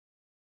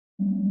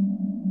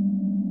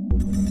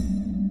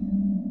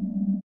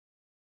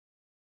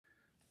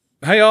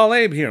Hey all,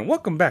 Abe here, and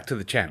welcome back to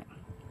the channel.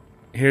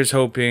 Here's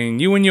hoping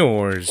you and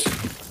yours,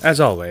 as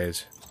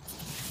always,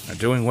 are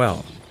doing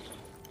well.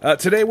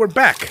 Today we're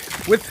back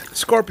with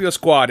Scorpio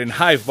Squad in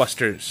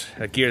Hivebusters,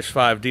 a Gears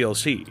 5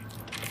 DLC.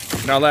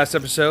 In our last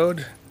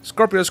episode,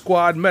 Scorpio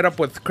Squad met up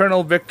with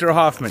Colonel Victor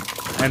Hoffman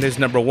and his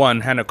number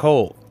one, Hannah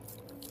Cole.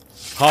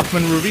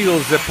 Hoffman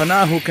reveals that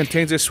Panahu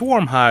contains a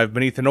swarm hive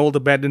beneath an old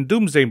abandoned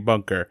doomsday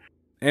bunker,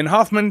 and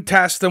Hoffman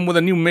tasks them with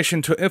a new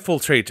mission to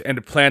infiltrate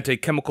and plant a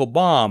chemical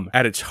bomb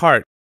at its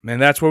heart.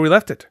 And that's where we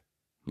left it.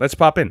 Let's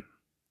pop in.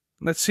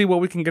 Let's see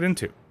what we can get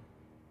into.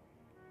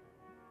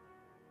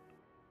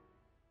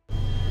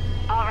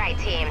 Alright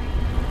team,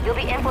 you'll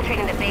be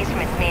infiltrating the base from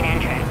its main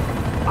entrance.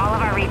 All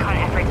of our recon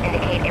efforts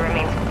indicate it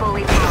remains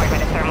fully powered by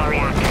the thermal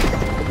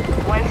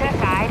reactors. Once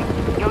inside,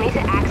 you'll need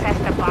to access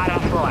the bottom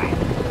floor.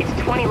 It's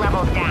 20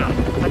 levels down,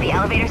 but the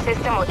elevator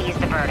system will ease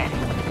the burden.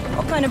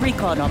 What kind of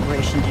recon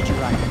operation did you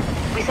run?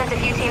 We sent a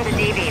few teams of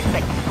DVs,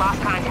 but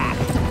lost contact.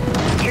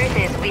 Truth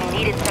is, we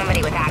needed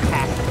somebody with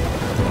access.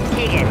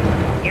 Keegan,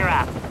 you're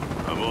up.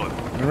 I'm on.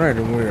 Alright,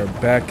 and we are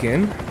back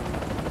in.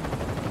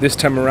 This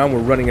time around, we're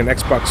running an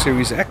Xbox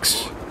Series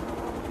X.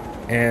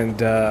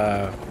 And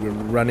we're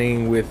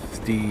running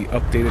with the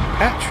updated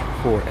patch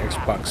for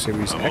Xbox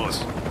Series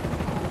X.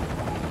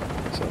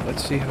 So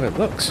let's see how it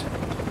looks.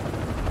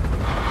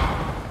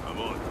 I'm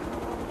on.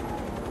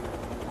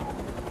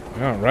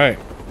 Alright.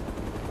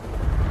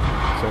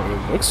 So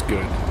it looks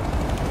good. I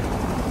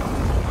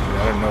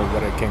don't know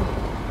what I can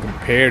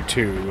compare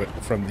to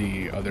from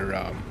the other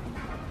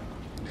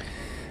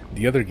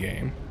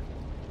game.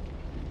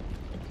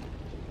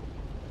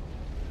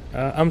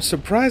 I'm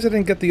surprised I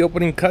didn't get the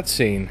opening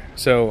cutscene,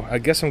 so I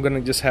guess I'm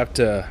gonna just have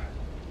to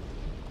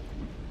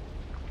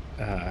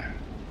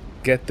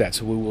get that.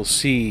 So we will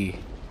see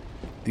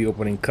the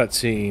opening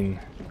cutscene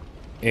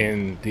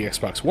in the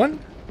Xbox One,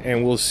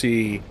 and we'll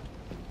see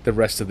the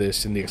rest of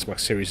this in the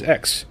Xbox Series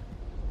X.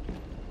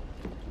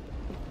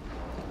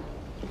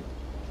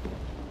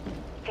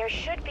 There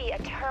should be a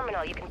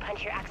terminal you can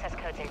punch your access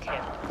codes into.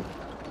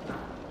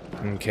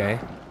 Okay.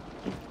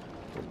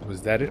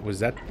 Was that it? Was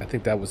that? I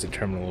think that was the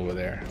terminal over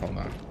there. Hold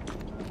on.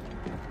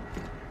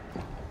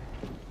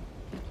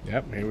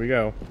 Yep, here we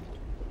go.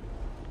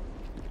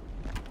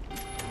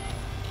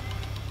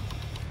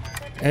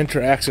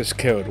 Enter access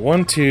code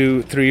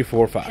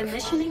 12345.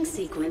 Commissioning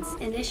sequence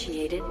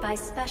initiated by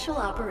Special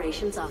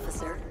Operations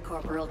Officer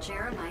Corporal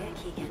Jeremiah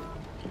Keegan.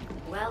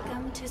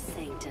 Welcome to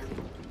Sanctum.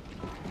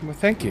 Well,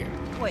 thank you.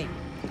 Wait,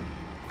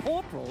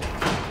 Corporal?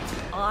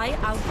 I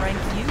outrank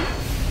you?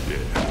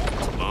 Yeah,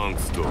 it's a long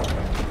story.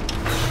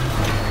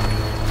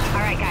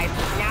 Alright guys,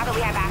 now that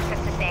we have access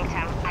to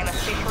Sanctum, I'm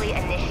officially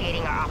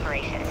initiating our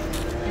operation.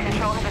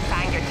 Control has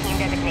assigned your team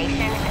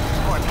designation as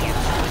Scorpio.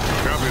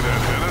 Copy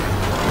that, Hannah.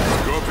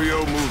 Scorpio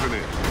moving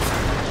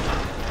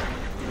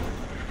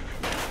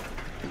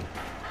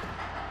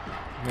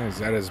in. Is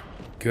that as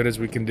good as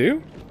we can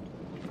do?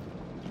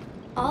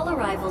 All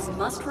arrivals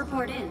must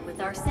report in with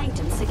our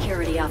Sanctum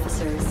security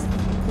officers.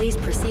 Please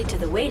proceed to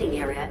the waiting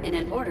area in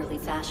an orderly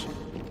fashion.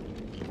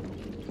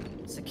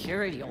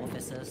 Security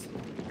officers?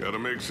 Gotta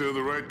make sure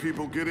the right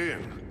people get in.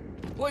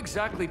 What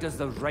exactly does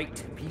the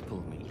right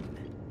people mean?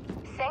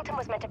 Sanctum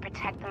was meant to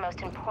protect the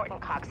most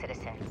important COG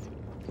citizens.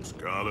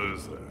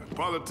 Scholars,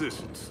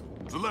 politicians,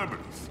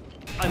 celebrities.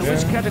 And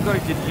which category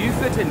did you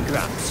fit in,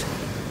 Gramps?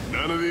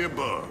 None of the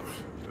above.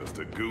 Just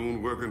a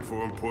goon working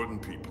for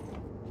important people.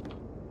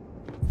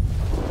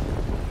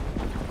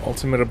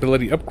 Ultimate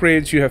ability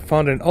upgrades. You have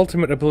found an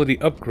ultimate ability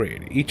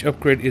upgrade. Each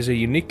upgrade is a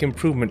unique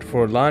improvement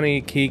for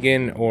Lahni,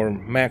 Keegan, or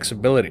Mac's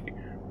ability.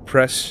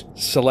 Press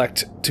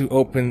select to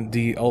open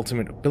the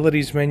ultimate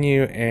abilities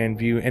menu and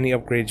view any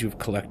upgrades you've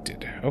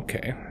collected.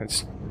 Okay,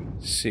 let's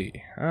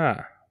see.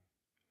 Alright,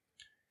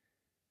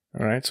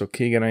 so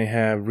Keegan, I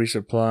have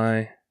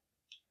resupply.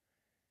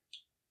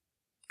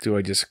 Do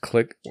I just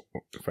click?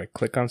 If I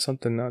click on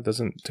something, no, it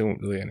doesn't do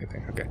really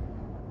anything. Okay.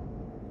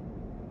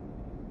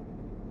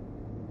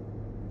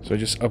 So it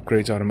just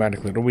upgrades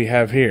automatically. What do we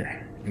have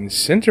here?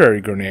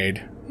 Incendiary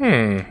grenade.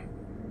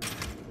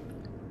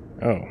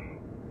 Oh.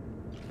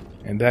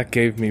 And that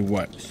gave me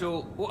what?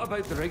 So, what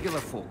about the regular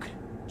folk?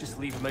 Just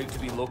leave them out to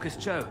be locust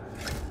chow?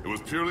 It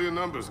was purely a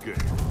numbers game.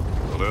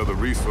 They'll have the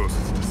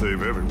resources to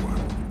save everyone.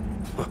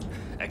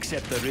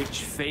 Except the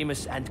rich,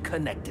 famous, and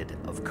connected,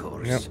 of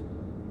course. Yep.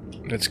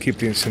 Let's keep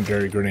the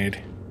incendiary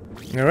grenade.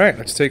 Alright,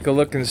 let's take a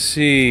look and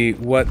see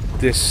what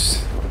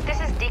this...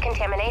 This is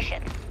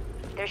decontamination.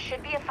 There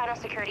should be a final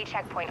security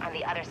checkpoint on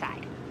the other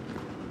side.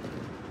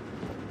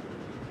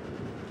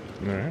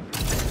 Alright.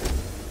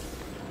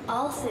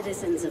 All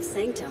citizens of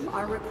Sanctum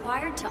are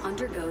required to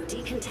undergo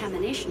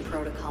decontamination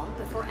protocol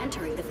before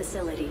entering the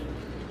facility.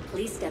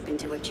 Please step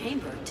into a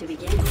chamber to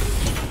begin.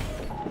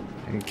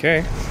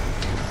 Okay.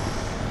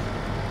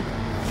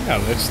 Now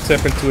let's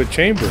step into a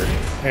chamber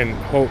and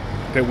hope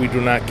that we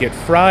do not get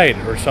fried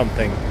or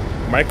something.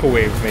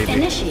 Microwave, maybe.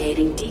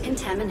 Initiating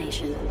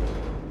decontamination.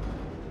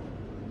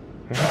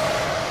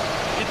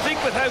 Did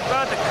think with how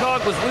bad the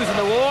cog was losing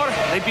the war,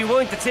 they'd be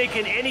willing to take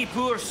in any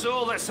poor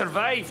soul that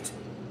survived.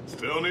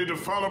 Still need to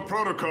follow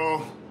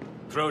protocol.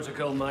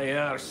 Protocol my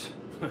arse.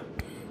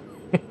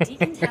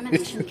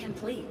 Decontamination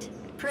complete.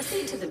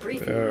 Proceed to the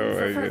briefing room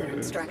for further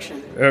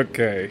instruction.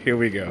 Okay, here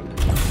we go.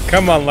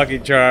 Come on, Lucky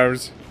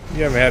Charms.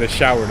 You haven't had a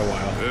shower in a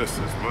while. This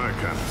is my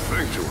kind of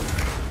sanctuary.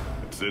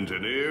 It's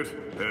engineered,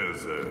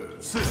 has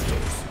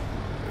systems.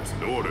 There's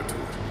an order to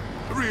it.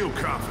 Real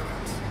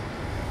confidence.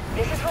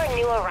 This is where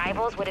new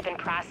arrivals would have been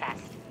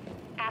processed.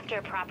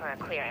 After proper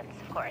clearance,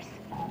 of course.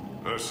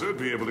 I should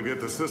be able to get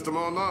the system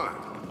online.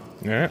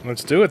 Alright,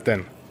 let's do it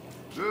then.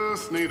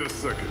 Just need a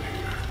second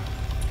here.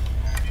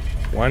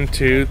 1,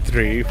 2,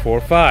 3,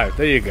 4, 5.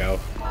 There you go.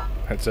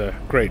 That's a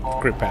great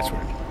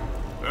password.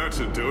 That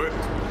should do it.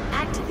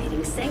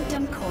 Activating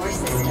Sanctum core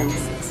systems.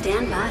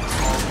 Stand by.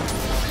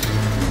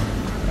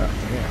 Oh,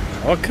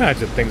 yeah. All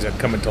kinds of things are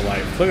coming to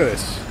life. Look at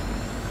this.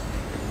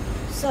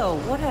 So,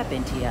 what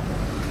happened to you?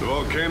 The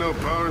volcano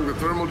powering the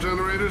thermal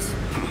generators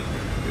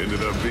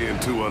ended up being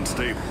too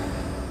unstable.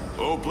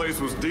 The whole place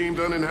was deemed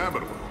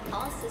uninhabitable.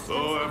 All systems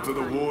So after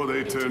the war,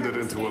 they turned it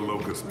internal into a scan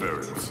locust complete.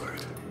 burial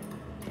site.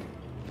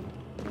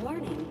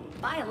 Warning.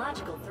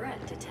 Biological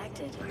threat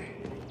detected.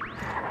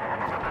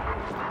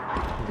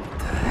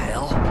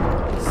 Hell?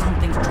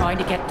 Something's trying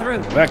to get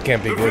through. That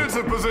can't be good.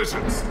 Defensive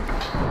positions.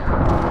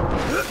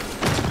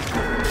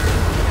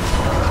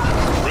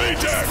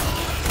 Reject.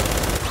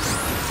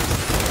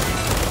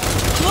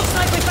 Looks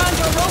like we found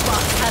your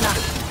robot, Hannah.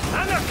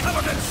 And they're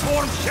covered in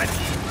swarm shit!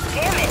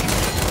 Damn it!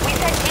 We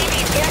sent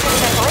DBs into the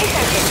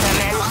ventilation system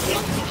and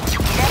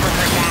never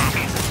heard back.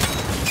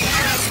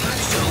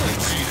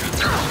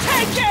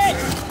 Take it!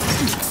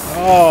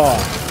 Oh,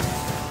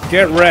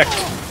 get wrecked.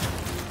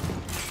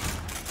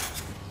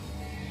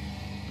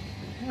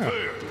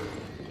 Clear.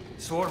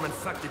 Swarm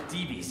infected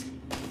DBs.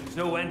 There's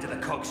no end to the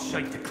cog's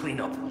shite to clean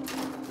up.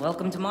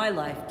 Welcome to my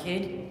life,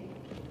 kid.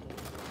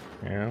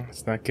 Yeah,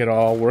 let's not get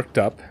all worked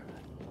up.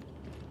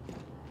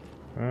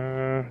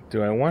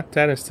 Do I want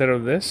that instead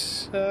of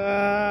this?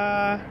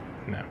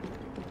 No.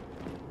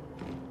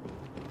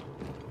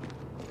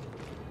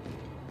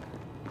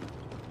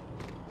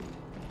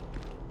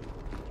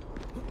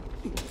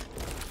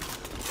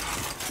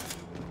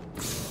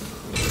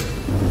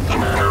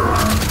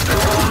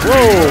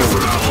 Whoa!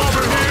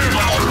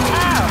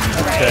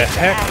 What the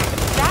heck?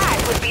 That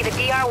would be the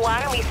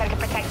DR-1 we sent to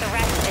protect the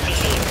rest of the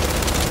DBs.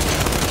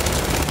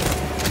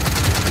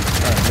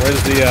 Alright,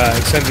 where's the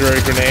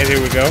incendiary grenade?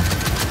 Here we go.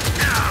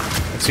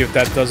 Let's see if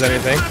that does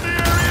anything.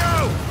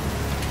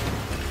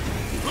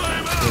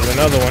 There's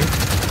another one.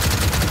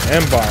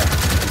 M-bar.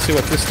 Let's see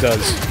what this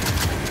does.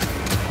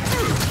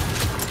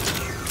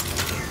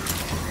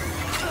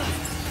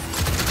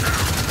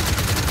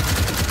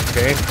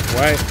 Okay,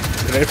 why?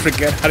 Did I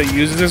forget how to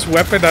use this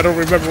weapon? I don't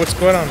remember what's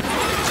going on.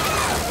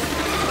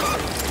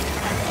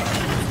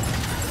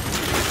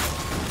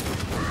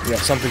 Yeah,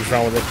 something's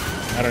wrong with it.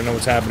 I don't know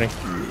what's happening.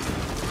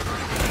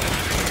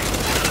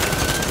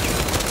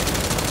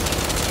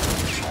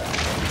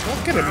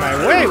 Don't get in my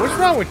way. What's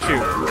wrong with you?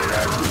 I'm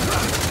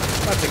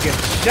about to get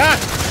shot.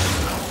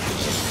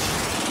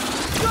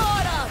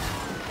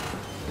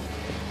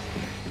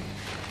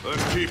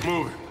 Let's keep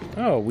moving.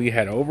 Oh, we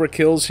had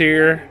overkills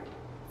here.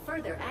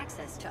 Further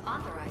access to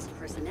authorized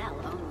personnel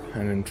only.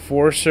 An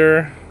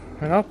enforcer.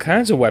 And all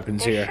kinds of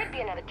weapons There here. should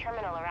be another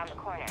terminal around the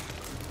corner.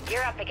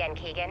 You're up again,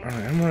 Keegan.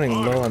 Alright, I'm running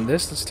low on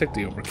this. Let's take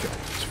the overkill.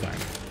 It's fine.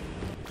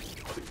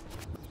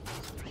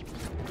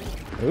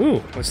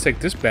 Ooh, let's take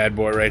this bad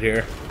boy right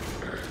here.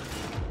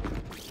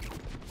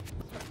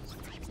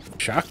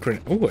 Shock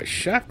grenade. Ooh, a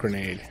shock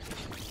grenade.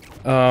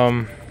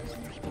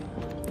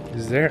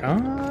 Is there...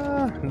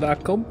 La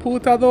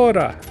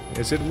computadora.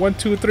 Is it 1,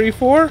 2, 3,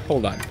 4?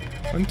 Hold on.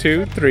 1,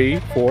 2, 3,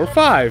 4,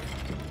 5.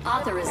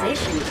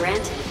 Authorization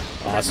granted.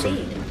 Awesome.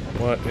 Proceed.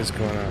 What is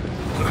going on?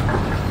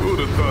 Who'd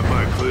have thought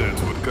my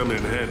clearance would come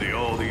in handy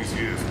all these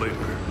years later?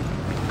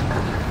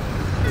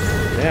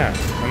 Yeah,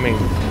 I mean,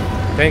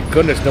 thank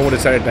goodness no one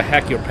decided to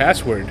hack your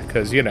password,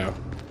 because, you know.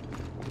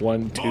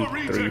 1, 2,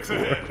 3,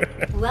 4.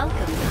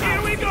 Welcome.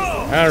 Here we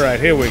go! Alright,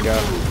 here we go.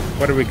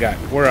 What do we got?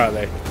 Where are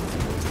they?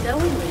 Though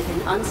we live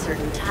in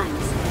uncertain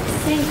times,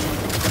 Sanctum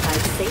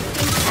provides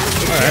safety and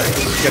Alright,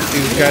 security. let's get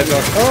these guys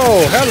off.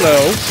 Oh, hello!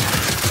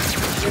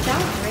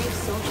 Without brave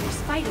soldiers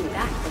fighting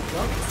back the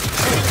locusts,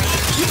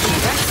 you can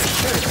rest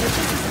assured that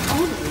this is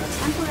only a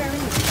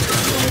temporary measure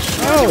to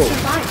ensure Oh, the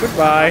survival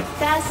goodbye. of our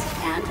best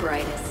and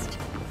brightest.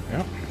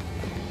 Yep.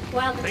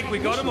 While the Think we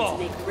got 'em all.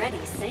 technicians make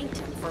ready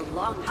Sanctum for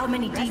long. How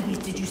many DBs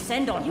did you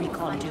send on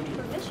recon duty?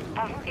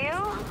 A few?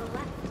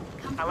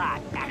 A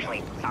lot,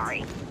 actually.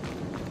 Sorry.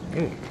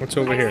 Ooh, what's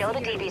over I here? know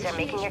the DBs are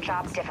making your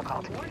job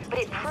difficult, but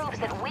it proves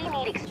that we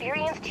need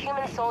experienced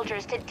human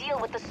soldiers to deal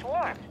with the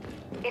swarm.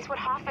 It's what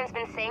Hoffman's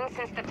been saying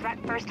since the threat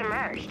first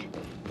emerged.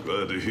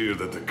 Glad to hear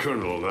that the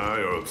Colonel and I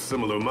are of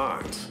similar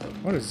minds.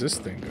 What does this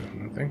thing do?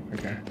 Nothing?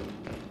 Okay.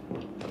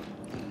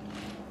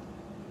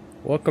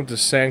 Welcome to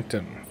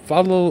Sanctum.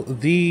 Follow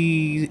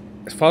the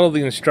Follow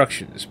the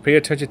instructions. Pay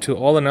attention to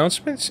all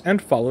announcements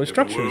and follow If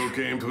the instructions. world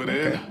came to an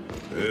end,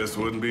 this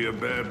wouldn't be a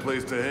bad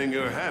place to hang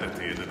your hat at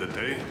the end of the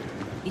day.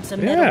 It's a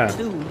metal Yeah.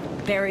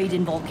 tube buried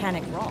in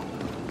volcanic rock.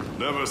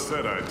 Never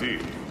said I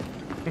did.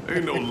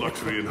 Ain't no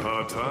luxury in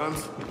hard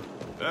times.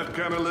 That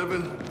kind of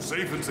living,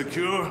 safe and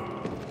secure,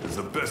 is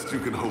the best you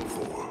can hope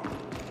for.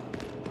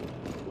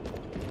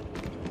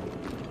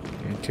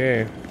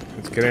 Okay,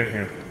 let's get in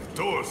here.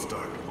 Door's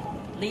stuck.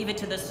 Leave it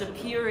to the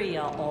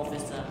superior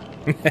officer.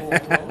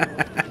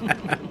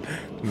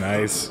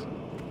 Nice.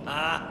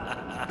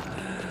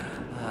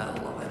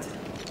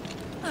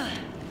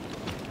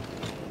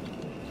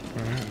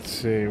 Let's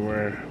see,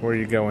 where are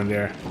you going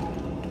there?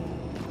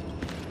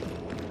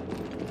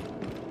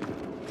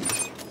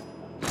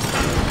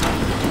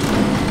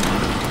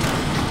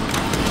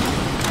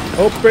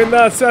 Open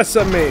the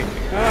sesame!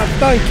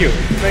 Thank you.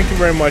 Thank you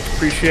very much.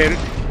 Appreciate it.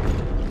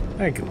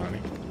 Thank you, Lahni.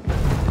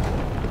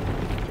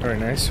 Very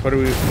nice. What do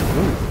we... Ooh,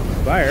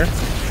 fire. What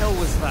the hell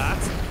was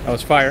that? Oh,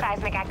 it's fire.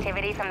 Seismic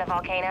activity from the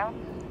volcano.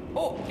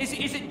 Oh, is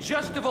it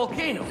just a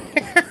volcano?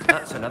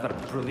 That's another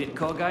brilliant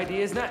cog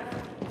idea, isn't it?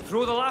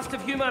 Throw the last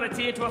of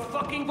humanity into a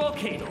fucking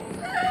volcano.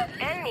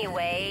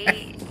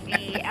 Anyway,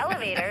 the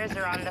elevators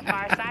are on the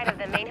far side of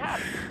the main hub.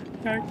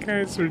 That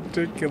guy's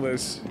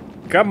ridiculous.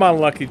 Come on,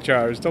 Lucky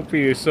Charms. Don't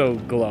be so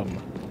glum.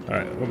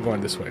 Alright, we're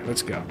going this way.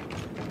 Let's go.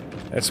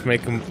 Let's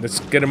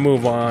get a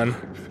move on.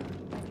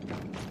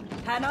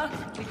 Hannah,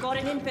 we've got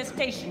an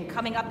infestation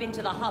coming up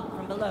into the hub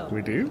from below.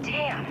 We do?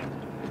 Damn.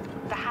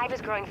 The hive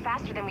is growing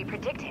faster than we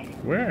predicted.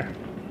 Where?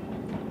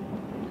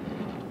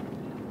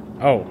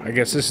 Oh, I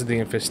guess this is the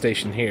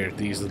infestation here.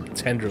 These little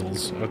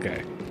tendrils.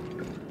 Okay.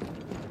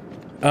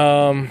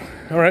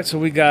 Alright, so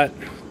we got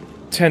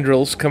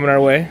tendrils coming our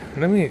way.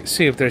 Let me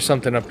see if there's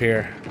something up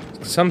here.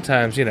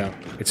 Sometimes, you know,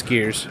 it's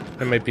gears.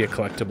 There might be a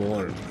collectible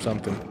or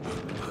something.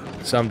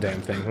 Some damn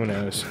thing, who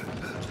knows?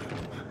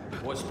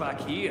 What's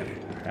back here?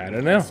 I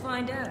don't know. Let's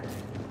find out.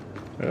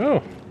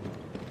 Oh.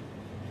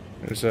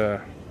 There's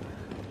a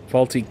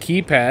faulty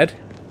keypad,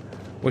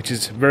 which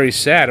is very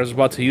sad. I was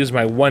about to use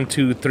my 1,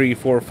 2, 3,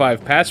 4,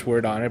 5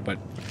 password on it, but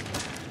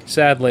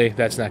sadly,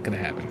 that's not going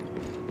to happen.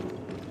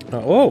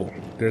 Oh,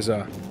 there's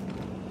a...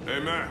 Hey,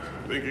 Mac,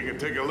 think you can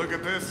take a look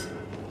at this?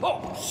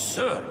 Oh,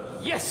 sir.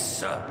 Yes,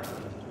 sir.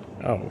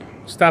 Oh,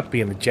 stop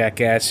being a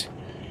jackass.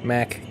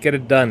 Mac, get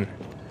it done.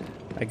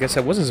 I guess I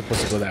wasn't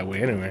supposed to go that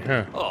way anyway,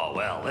 huh? Oh,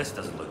 well, this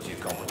doesn't look too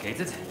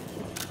complicated.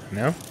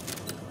 No?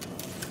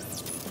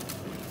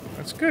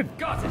 That's good.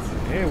 Got it.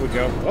 There we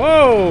go.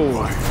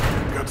 Oh!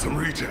 Right, got some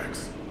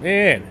rejects.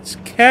 Man, it's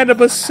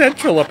Cannabis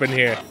Central up in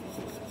here.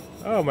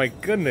 Oh my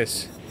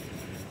goodness.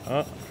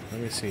 Oh,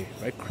 let me see.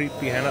 If I creep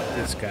behind up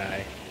this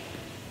guy,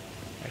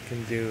 I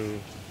can do...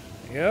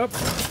 Yep.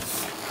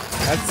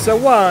 That's a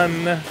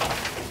 1.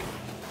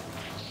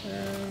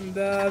 And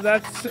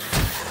that's...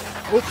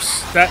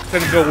 Oops, that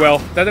didn't go well.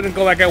 That didn't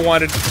go like I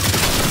wanted.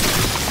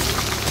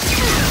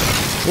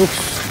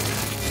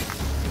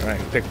 Oops.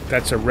 Alright,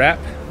 that's a wrap.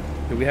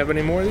 Do we have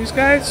any more of these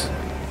guys?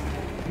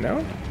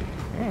 No?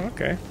 Oh,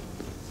 okay.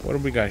 What do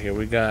we got here?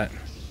 We got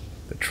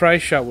the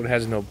tri-shot, which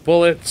has no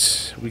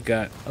bullets. We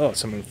got, oh,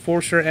 some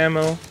enforcer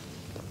ammo.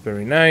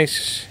 Very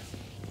nice.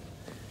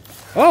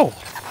 Oh!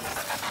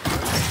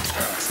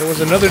 There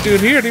was another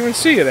dude here. Didn't even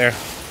see you there.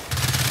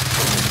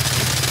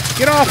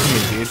 Get off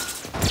me, dude.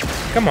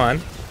 Come on.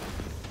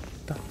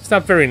 It's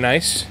not very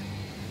nice.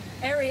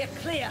 Area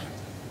clear.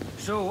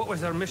 So, what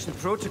was our mission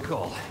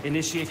protocol?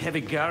 Initiate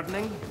heavy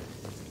gardening?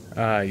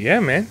 Yeah,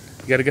 man.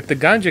 You gotta get the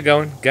ganja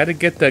going. Gotta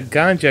get the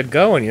ganja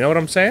going, you know what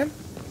I'm saying?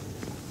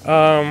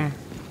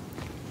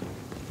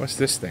 What's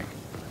this thing?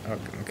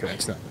 Okay,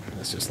 that's not...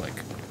 That's just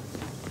like...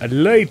 a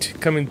light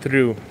coming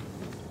through.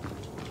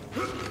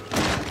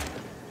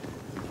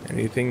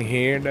 Anything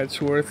here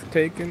that's worth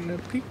taking a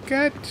peek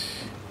at?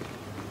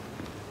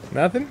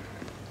 Nothing?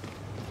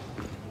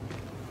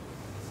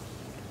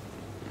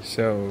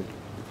 So...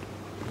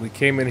 we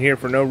came in here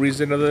for no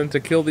reason other than to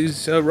kill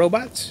these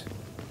robots?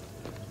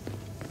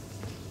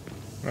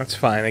 That's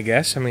fine, I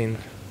guess. I mean,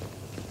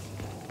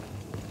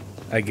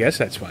 I guess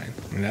that's fine.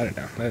 I mean, I don't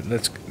know.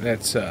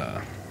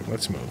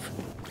 Let's move.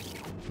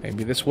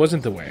 Maybe this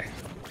wasn't the way.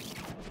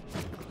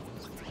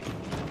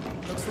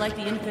 Looks like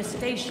the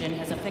infestation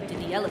has affected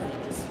the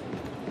elevators.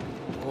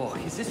 Oh,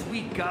 is this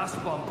wee gas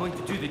bomb going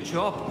to do the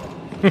job?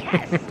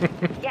 Yes.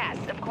 Yes,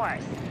 of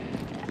course.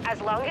 As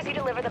long as you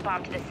deliver the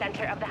bomb to the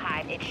center of the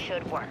hive, it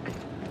should work.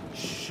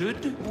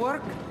 Should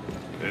work?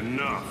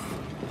 Enough.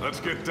 Let's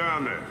get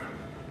down there.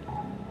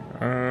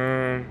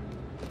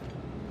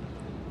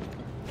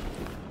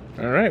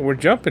 Alright, we're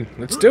jumping.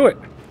 Let's do it.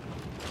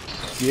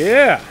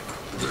 Yeah.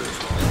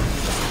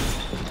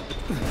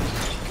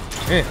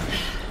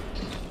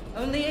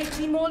 Only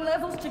 18 more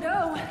levels to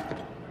go.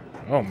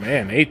 Oh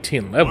man,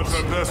 18 levels.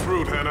 What's our best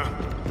route, Hannah?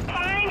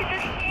 Find the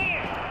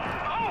stairs.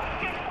 Oh,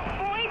 just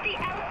avoid the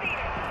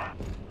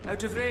elevator.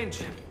 Out of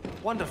range.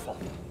 Wonderful.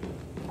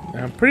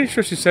 I'm pretty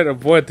sure she said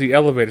avoid the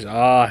elevators.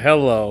 Ah,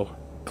 hello.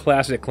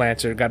 Classic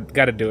Clancer.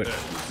 Gotta do it.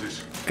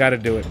 Gotta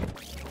do it.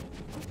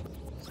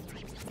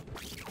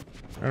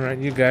 Alright,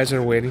 you guys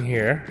are waiting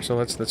here, so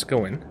let's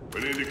go in.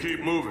 We need to keep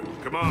moving.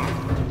 Come on.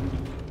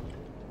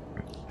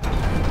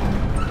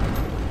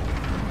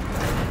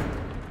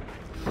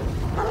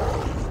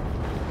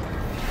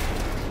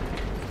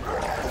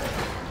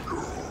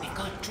 We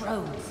got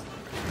drones.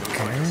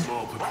 Okay.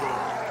 Small patrol.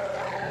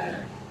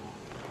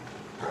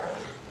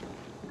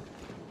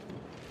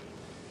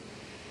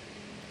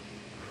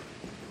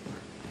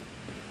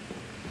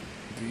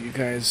 Do you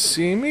guys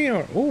see me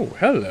or... Oh,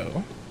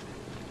 hello.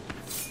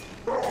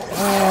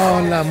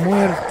 Oh, la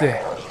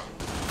muerte.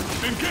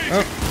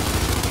 Oh.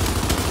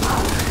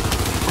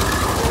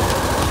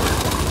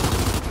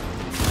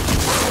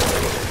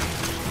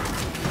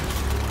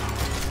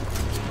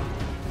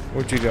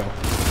 Where'd you go?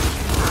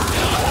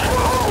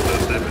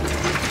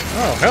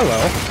 Oh,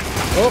 hello.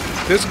 Oh,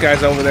 this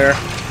guy's over there.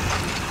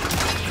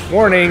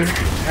 Warning,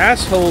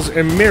 assholes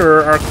in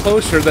mirror are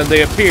closer than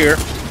they appear.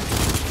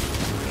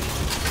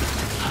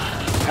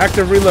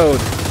 Active reload.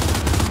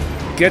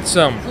 Get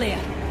some. Clear.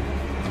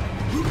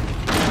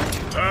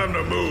 Time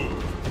to move.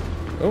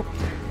 Oh.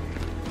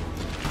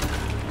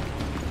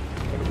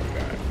 What do we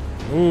got?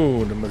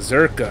 Ooh, the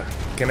Mazurka.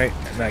 Can I?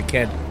 No, I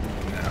can't.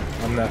 No,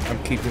 I'm not. I'm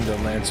keeping the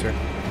Lancer.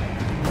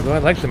 Although I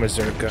like the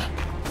Mazurka.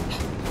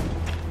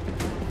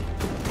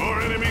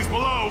 More enemies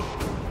below.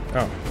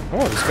 Oh.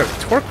 Oh, it's got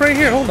a torque right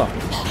here. Hold on.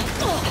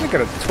 I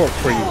got a torque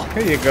for you.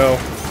 Here you go.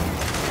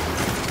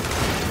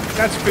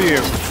 That's for you.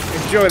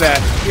 Enjoy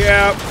that.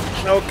 Yeah.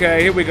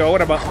 Okay, here we go.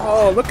 What about...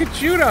 Oh, look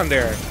at you down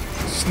there.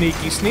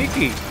 Sneaky,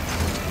 sneaky.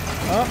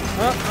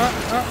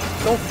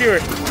 Don't fear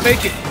it.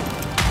 Take it.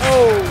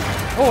 Oh.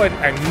 Oh,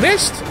 I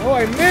missed. Oh,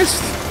 I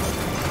missed.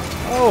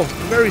 Oh,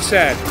 very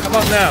sad. How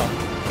about now?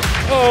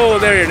 Oh,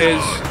 there it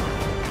is.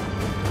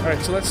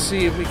 Alright, so let's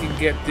see if we can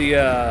get the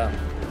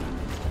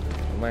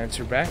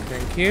Lancer back.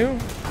 Thank you.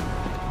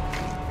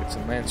 Get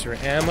some Lancer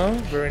ammo.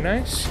 Very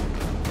nice.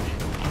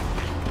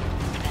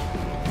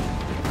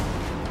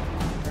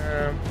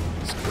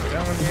 Let's go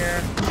down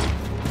here.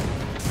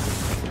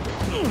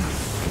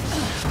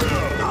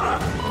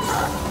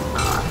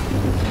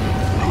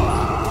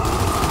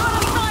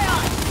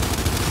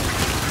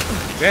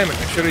 Damn it,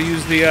 I should have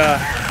used the,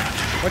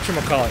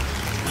 whatchamacallit.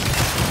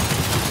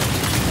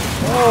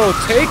 Oh,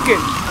 take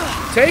it!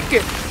 Take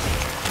it!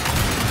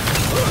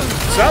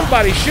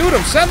 Somebody shoot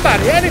him!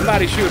 Somebody!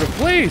 Anybody shoot him,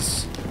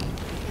 please!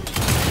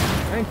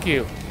 Thank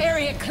you.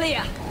 Area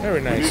clear. Very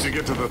We need nice. to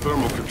get to the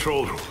thermal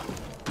control room.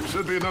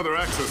 Should be another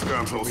access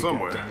console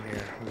somewhere. Down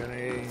here. We got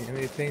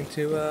anything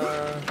to,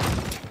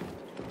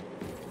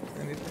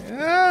 anything?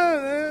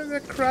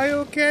 The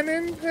cryo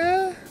cannon?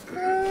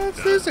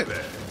 Let's use it.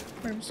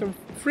 Maybe some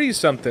freeze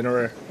something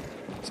or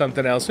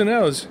something else. Who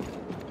knows?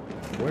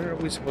 Where are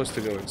we supposed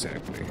to go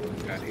exactly?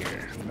 We got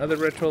here another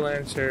retro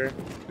lancer.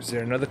 Is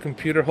there another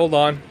computer? Hold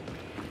on.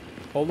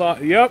 Hold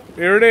on. Yep,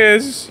 here it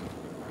is.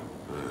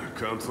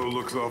 Console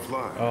looks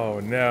offline. Oh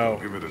no.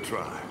 Give it a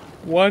try.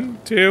 1,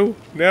 2,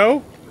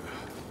 no.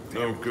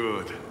 No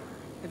good.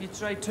 Have you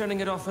tried turning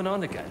it off and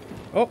on again?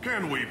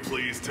 Can we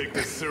please take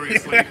this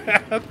seriously?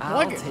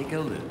 I'll take a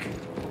look.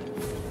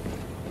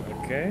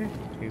 Okay,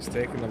 he's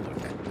taking a look.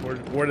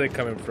 Where are they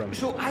coming from?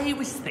 So I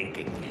was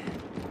thinking,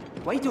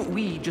 why don't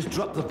we just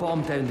drop the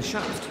bomb down the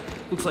shaft?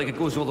 Looks like it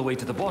goes all the way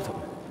to the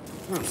bottom.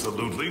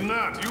 Absolutely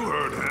not. You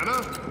heard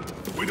Hannah.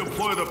 We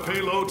deploy the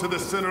payload to the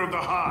center of the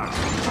hive.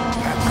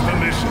 That's the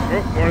mission.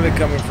 Oh, where are they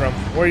coming from?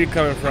 Where are you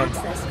coming from?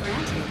 Access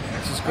granted.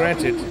 Access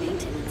granted.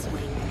 Maintenance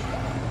wing.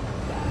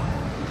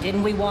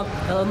 Didn't we want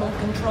thermal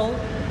control?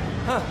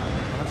 Huh,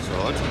 that's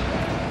odd.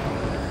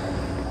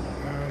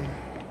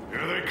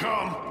 Here they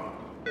come.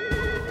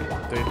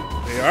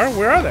 They are?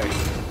 Where are they?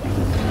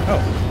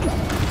 Oh.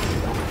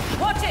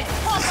 Watch it!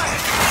 Hopper!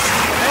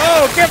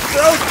 Oh, get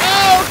frozen!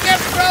 Oh, get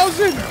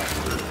frozen!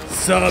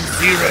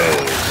 Sub-Zero!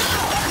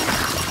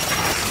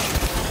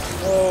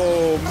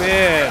 Oh,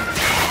 man.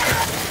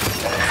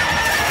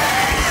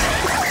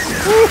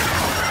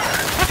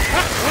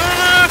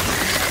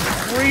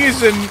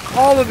 Freezing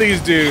all of these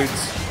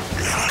dudes.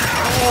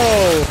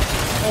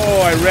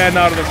 Oh, I ran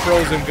out of the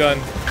frozen gun.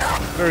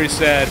 Very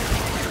sad.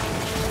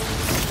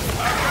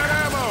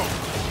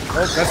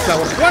 Oh, that's not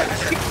what...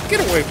 Get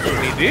away from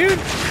me, dude.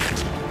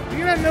 Do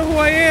you not know who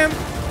I am?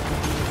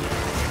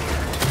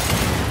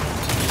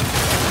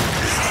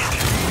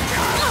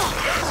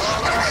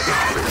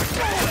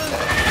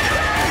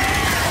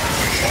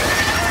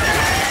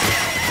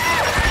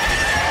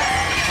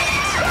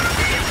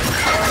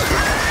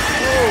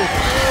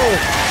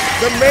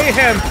 The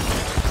mayhem!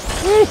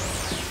 Woo!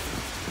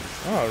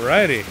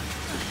 Alrighty.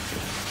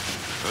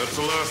 That's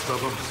the last of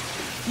them.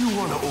 You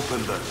want to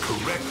open the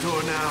correct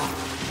door now?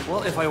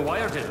 Well, if I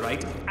wired it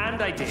right,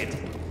 and I did,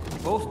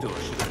 both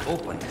doors should have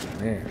opened.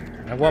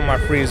 Man, I want my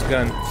freeze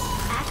gun.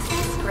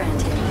 Access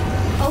granted.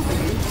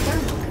 Opening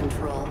thermal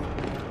control.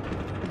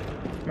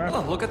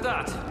 Oh, look at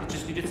that.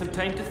 Just needed some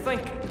time to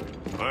think.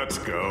 Let's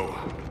go.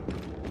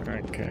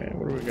 Okay,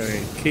 what do we got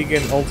here?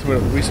 Keegan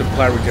Ultimate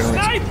Resupply Regeneration.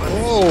 Snipers!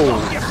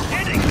 Oh! You're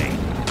kidding me!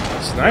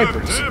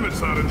 Snipers. Damn, it's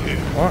not in here.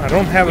 Well, I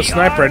don't have a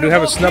sniper. I do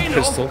have a snub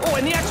pistol. Oh,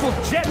 and the actual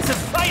jets of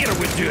fire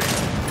would do it.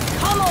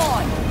 Come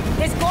on!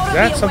 There's gotta Is be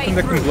that a something way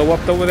that can through. blow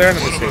up over there?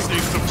 Let One me of us see.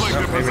 needs to flank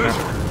their maybe not.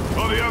 position,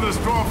 or the others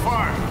draw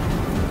fire.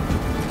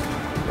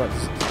 What,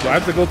 do I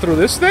have to go through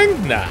this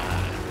thing? Nah.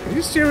 Are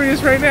you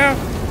serious right now?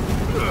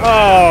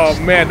 Oh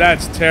man,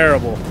 that's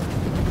terrible.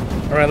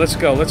 All right, let's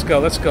go. Let's go.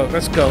 Let's go.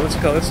 Let's go. Let's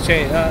go. Let's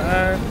change.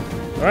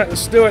 All right,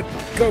 let's do it.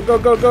 Go, go,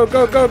 go, go,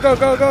 go, go, go,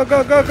 go, go, go,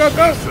 go, go,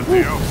 go. At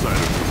the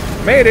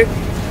outside. Made it.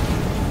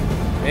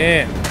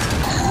 Man,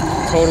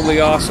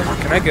 totally awesome.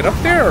 Can I get up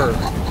there, or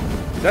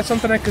is that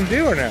something I can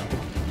do, or no?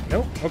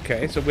 Nope.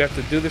 Okay, so we have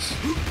to do this.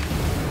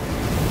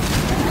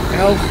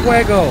 El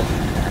Fuego.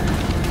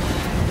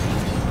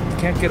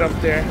 Can't get up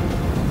there.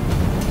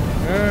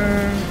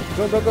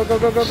 Go, go, go, go,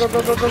 go, go, go,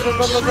 go, go, go, go,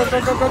 go, go, go,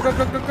 go, go,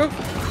 go, go, go, go.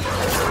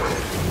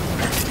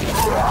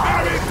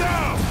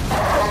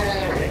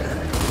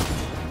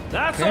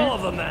 That's Okay. all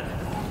of them then.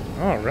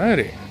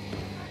 Alrighty.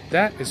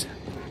 That is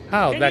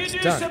how that's Can you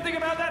do done. something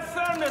about that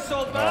furnace,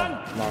 old man?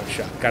 Long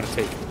shot. Gotta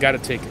take it. Gotta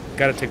take it.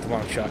 Gotta take the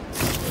long shot.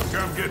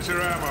 Come get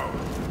your ammo.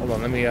 Hold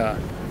on, let me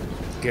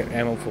get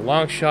ammo for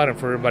long shot and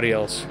for everybody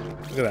else.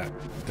 Look at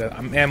that.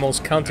 The ammo's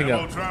counting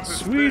Ammo up. drop is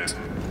Sweet.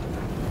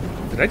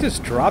 spent. Did I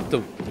just drop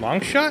the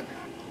long shot?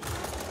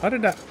 How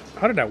did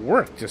that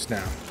work just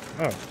now?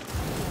 Oh.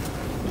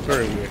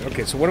 Very weird.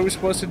 Okay, so what are we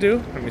supposed to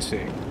do? Let me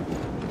see.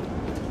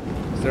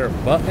 Is there a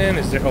button?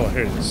 Is there, oh,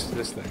 here it is.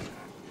 This thing.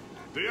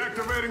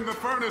 Deactivating the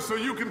furnace so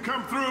you can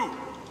come through.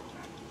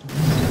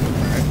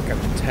 Alright,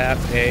 got to tap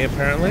A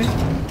apparently.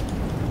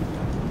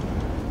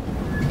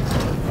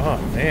 Oh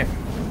man.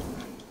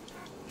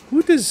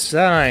 Who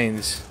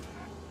designs?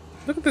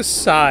 Look at the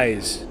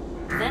size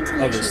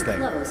of this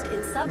thing.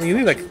 I mean, you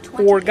need like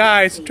 4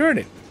 guys to turn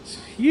it. It's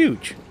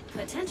huge.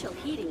 Potential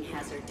heating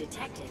hazard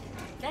detected.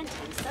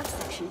 Venting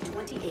subsection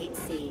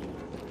 28C.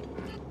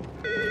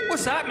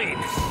 What's that mean?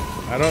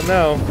 I don't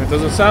know. It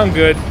doesn't sound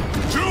good.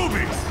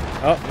 Jubies!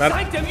 Oh, not.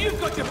 Sanctum, you've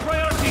got your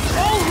priorities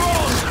all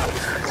wrong!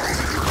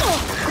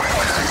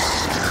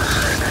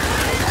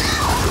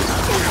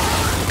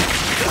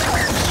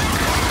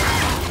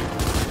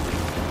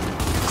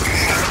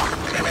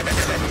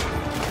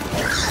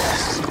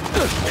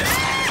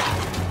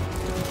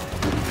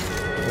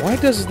 Why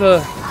doesn't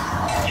the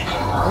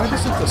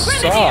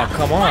saw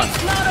come on?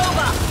 Fight's not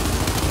over!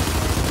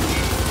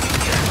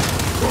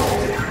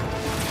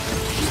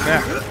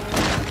 Snap.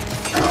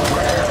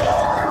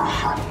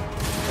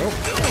 Oh.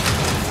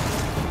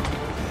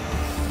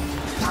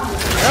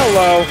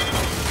 Hello.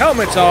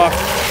 Helmet's off.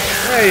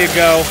 There you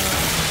go.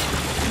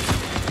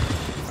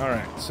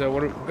 Alright, so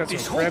what do we got?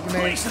 This Some whole frag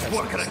place grenades? is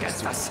working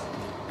against us.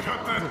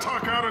 Cut that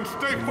talk out and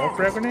stay More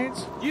frag focused.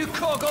 grenades? You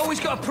cog always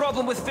got a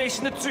problem with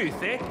facing the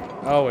truth, eh?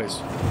 Always.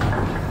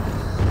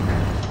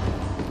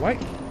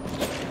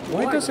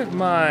 Why doesn't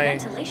my...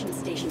 Ventilation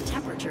station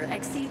temperature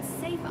exceeds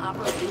safe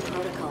operating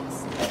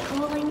protocols.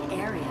 Cooling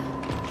area.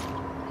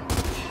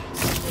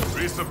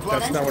 Resupply.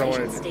 That's not what I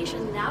wanted Ventilation to do.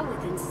 station now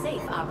within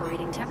safe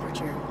operating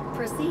temperature.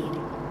 Proceed.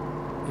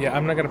 Yeah,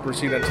 I'm not gonna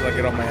proceed until I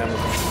get all my ammo.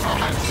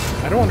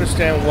 I don't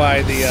understand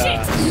why the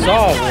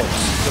saw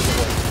works. Doesn't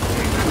work.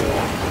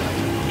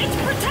 It's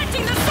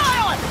protecting the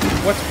silent!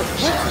 What?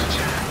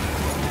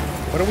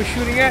 What are we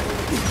shooting at?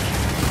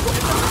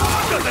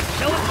 Doesn't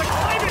kill us the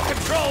climate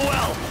control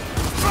well!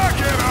 Fuck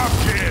it up,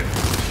 kid!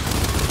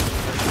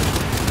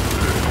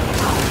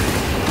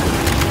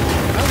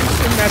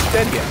 I'm not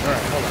dead yet. All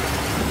right, hold on.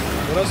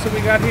 What else have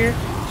we got here?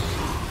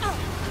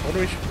 What are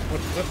we? What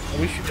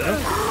are we shooting?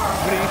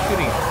 What are you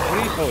shooting at? What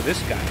are you? Oh,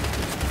 this guy.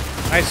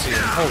 I see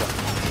him. Hold on.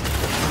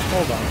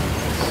 Hold on.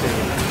 Let's see.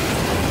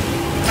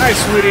 Hi,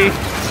 sweetie.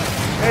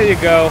 There you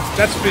go.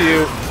 That's for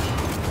you.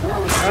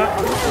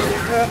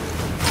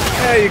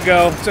 There you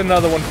go. It's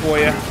another one for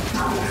you.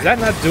 Is that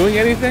not doing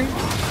anything?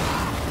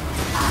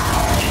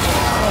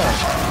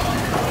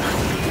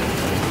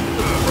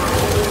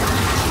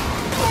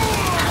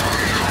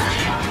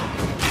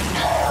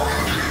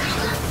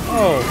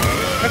 Oh,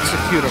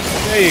 execute him.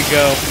 There you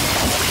go.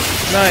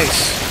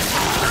 Nice.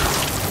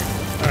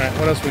 Alright,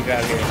 what else we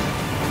got here?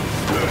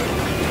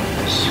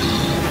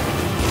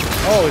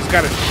 Oh, he's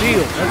got a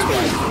shield. That's what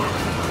I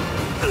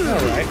do.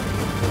 Alright.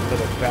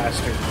 Little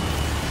bastard.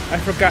 I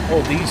forgot.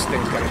 Oh, these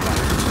things got a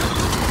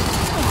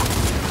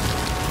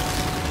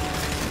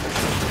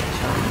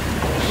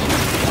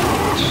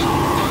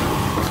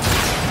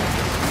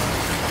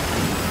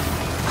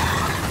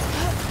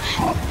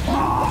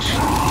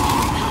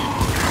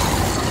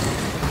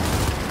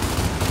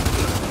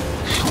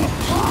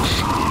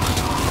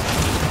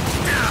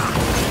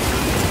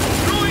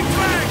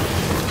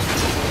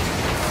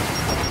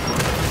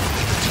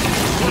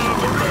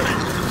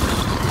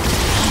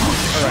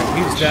Alright,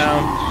 he's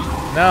down.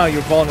 Now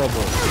you're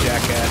vulnerable,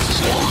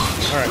 jackass.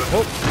 Alright,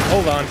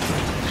 hold on.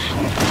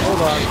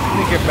 Hold on. Let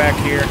me get back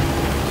here.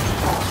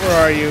 Where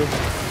are you?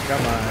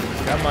 Come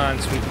on. Come on,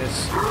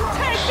 sweetness.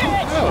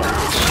 Oh.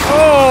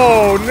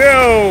 Oh,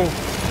 no!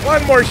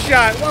 One more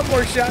shot. One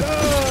more shot.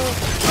 Oh!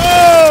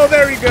 Oh,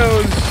 there he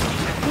goes.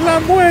 La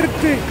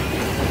muerte.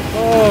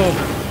 Oh!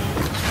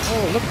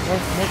 Oh, look,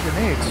 more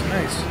grenades.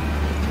 Nice.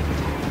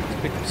 Let's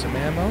pick up some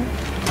ammo.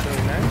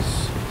 Very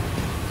nice.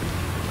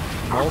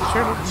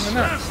 Vulture? Why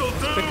not? Let's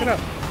pick it up.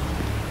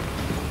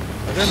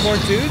 Are there more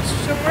dudes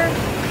somewhere?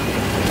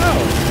 Oh!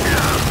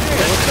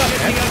 Hey, what's up,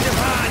 man?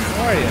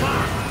 How are you?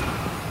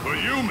 For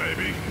you,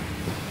 maybe.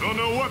 Don't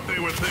know what they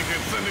were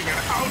thinking sending an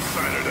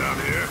outsider down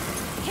here.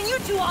 Can you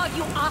two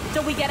argue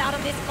after we get out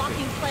of this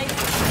fucking place?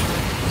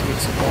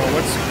 What's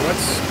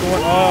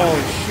going on? Oh,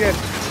 shit.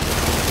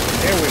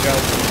 There we go.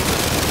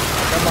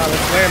 Come on,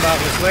 let's lay him out.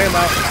 Let's lay him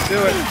out. Let's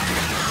do it.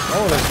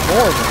 Oh, there's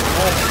more of them.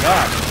 Oh, my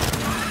God.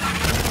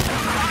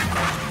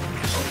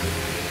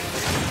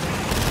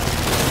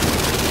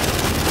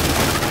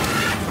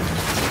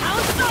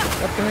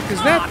 What the heck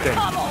is that thing?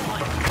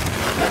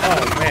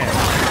 Oh, man.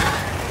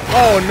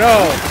 Oh,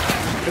 no.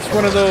 It's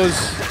one of those...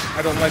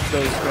 I don't like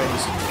those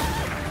things.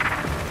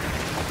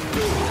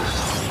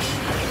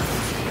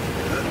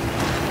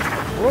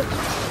 Whoop. I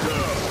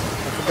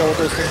forgot what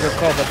those things are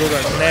called, but those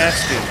are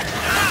nasty.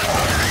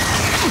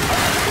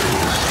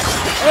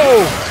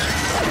 Oh!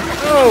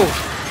 Oh!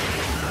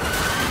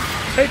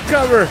 Take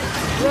cover!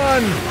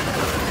 Run!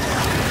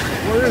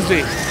 Where is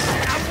he?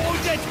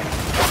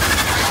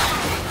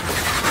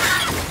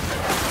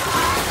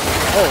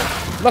 Oh,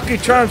 Lucky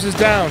Charms is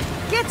down.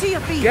 Get to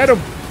your feet. Get him!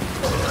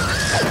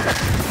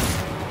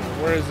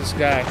 Where is this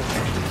guy?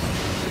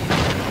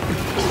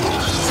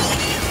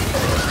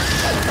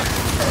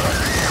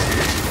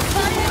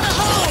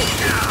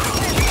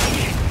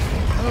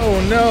 Oh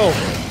no!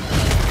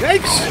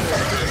 Yikes!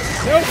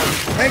 Nope.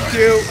 Thank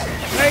you.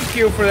 Thank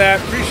you for that.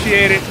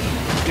 Appreciate it.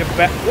 Get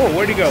back. Whoa,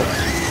 where'd he go?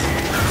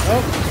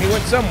 Oh, he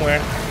went somewhere.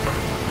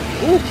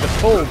 Ooh, the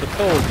cold, the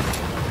cold.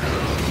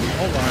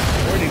 Hold on.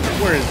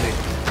 Where is he?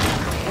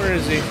 Where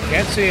is he?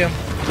 Can't see him.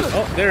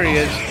 Oh, there he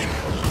is.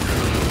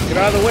 Get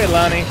out of the way,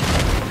 Lahni.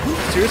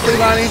 Seriously,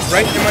 Lahni?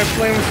 Right in my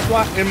flame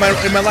spot? In my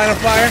line of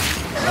fire?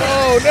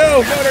 Oh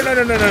no!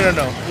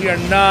 No! We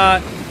are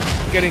not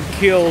getting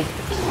killed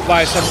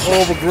by some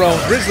overgrown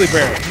grizzly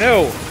bear.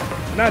 No!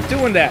 Not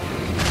doing that.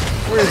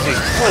 Where is he?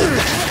 Oh!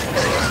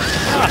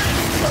 Ah.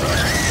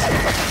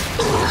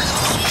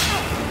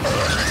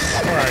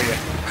 Where are you?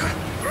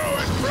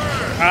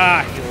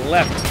 Ah, he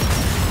left.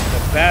 The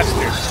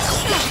bastard.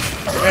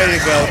 There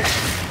you go.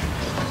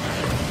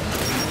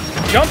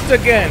 Jumped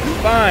again.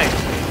 Fine.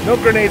 No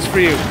grenades for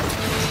you.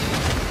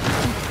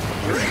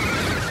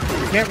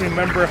 Can't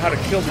remember how to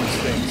kill these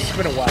things. It's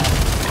been a while.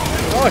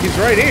 Oh, he's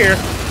right here.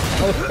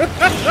 Oh.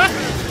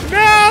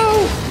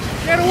 No!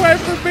 Get away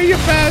from me, you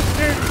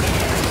bastard!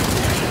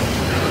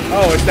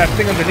 Oh, it's that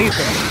thing underneath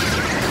him.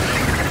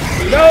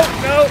 No,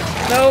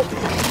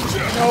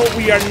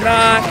 we are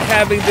not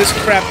having this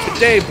crap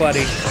today,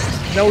 buddy.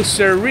 No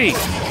siree.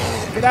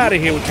 Get out of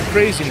here with your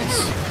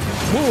craziness.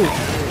 Move.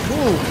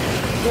 Go.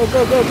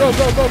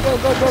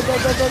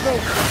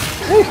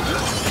 Woo.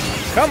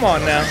 Come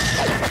on now.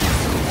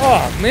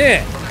 Oh,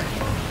 man.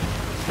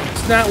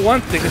 It's not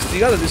one thing, it's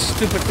the other. This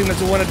stupid thing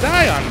doesn't want to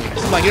die on me.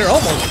 Come on, you're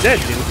almost dead,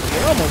 dude.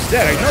 You're almost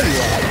dead. I know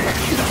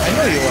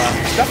you are.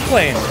 Stop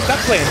playing.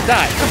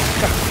 Die.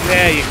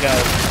 There you go.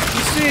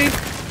 You see?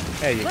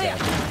 There you go.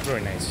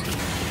 Very nice.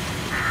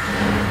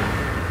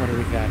 What do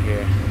we got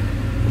here?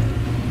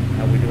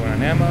 How we doing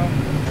on ammo?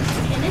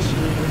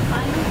 Initiating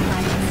final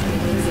climate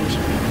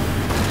stabilization.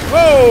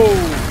 Whoa!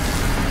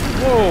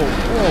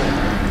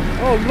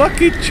 Oh,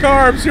 Lucky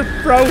Charms, you're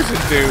frozen,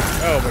 dude.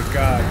 Oh my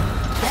God.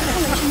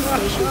 Ventilation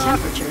station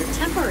temperature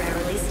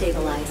temporarily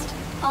stabilized.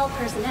 All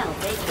personnel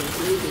vacate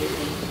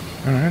immediately.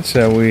 Alright,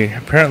 so we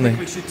apparently... I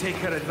think we should take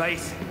her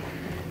advice.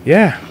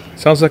 Yeah,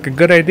 sounds like a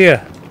good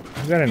idea.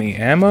 Is got any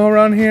ammo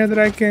around here that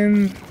I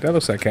can... That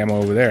looks like ammo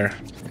over there.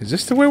 Is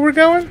this the way we're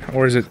going?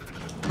 Or is it...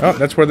 Oh,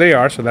 that's where they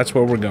are, so that's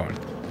where we're going.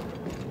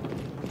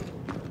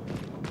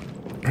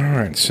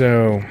 Alright,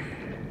 so...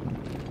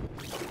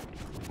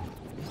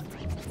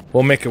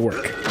 We'll make it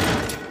work.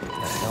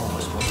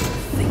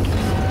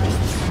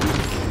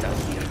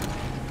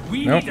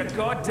 We need a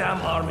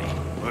goddamn army.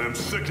 I am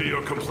sick of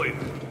your complaining.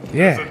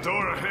 Yeah. There's a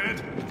door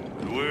ahead,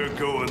 and we're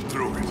going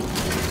through it.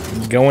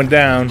 Going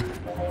down.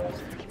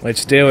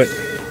 Let's do it.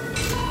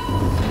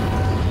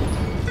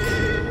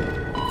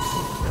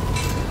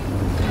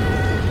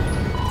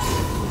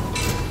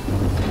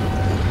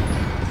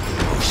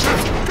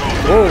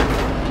 Whoa.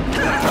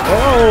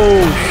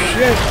 Oh,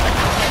 shit.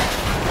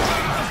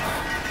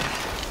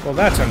 Well,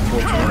 that's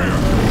unfortunate.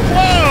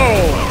 Whoa!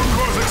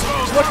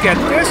 Look at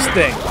this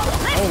thing.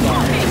 Hold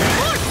on.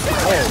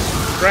 Oh,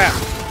 crap.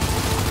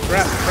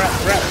 Crap.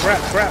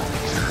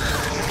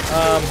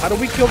 How do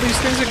we kill these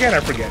things again? I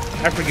forget.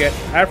 I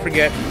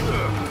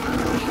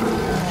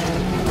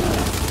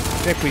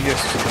think we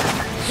just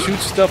shoot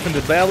stuff in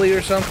the belly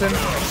or something.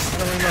 I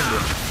don't remember.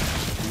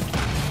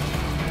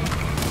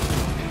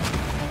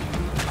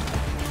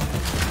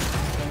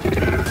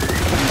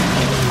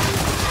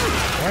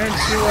 Why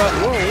didn't you,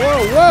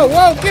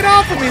 whoa! Get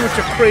off of me with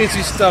your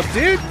crazy stuff,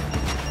 dude!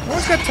 No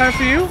one's got time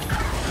for you.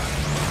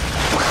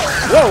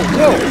 Whoa!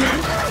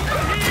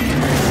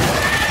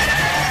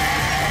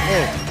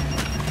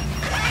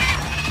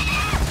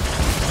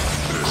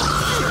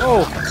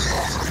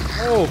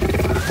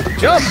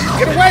 Jump!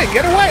 Get away!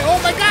 Get away! Oh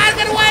my god!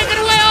 Get away! Get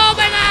away! Oh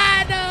my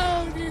god!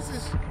 No!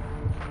 Jesus!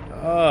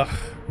 Ugh.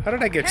 How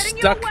did I get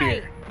stuck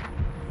here?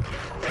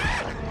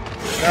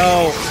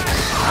 No!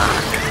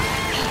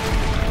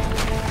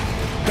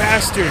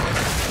 Bastard!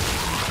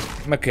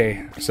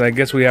 Okay, so I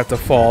guess we have to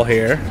fall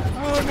here.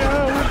 Oh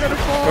no! We're gonna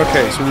fall!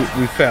 Okay, so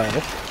we fell,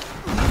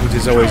 which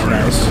is always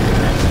nice.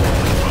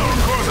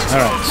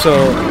 Alright,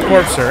 so,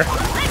 Corpser.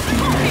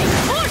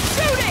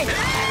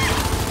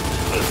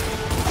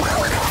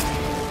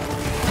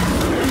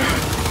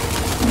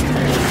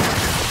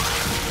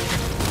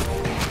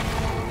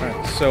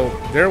 So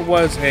there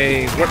was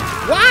a what?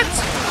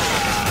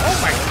 Oh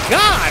my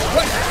god!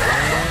 What?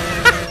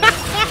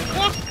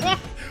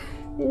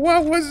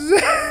 What was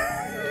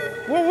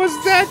that? What was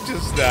that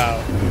just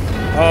now?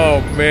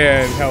 Oh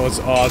man, that was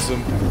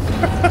awesome.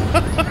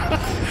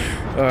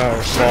 Oh,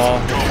 we're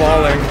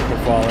falling.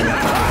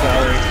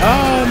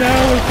 Oh no,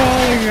 we're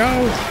falling.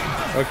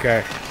 Oh,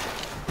 okay.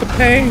 The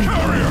pain,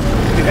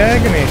 the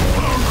agony.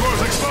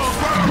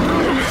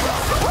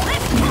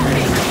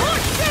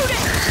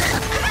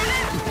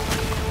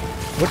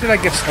 What did I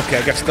get? Okay,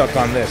 I got stuck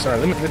on this. All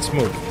right, let's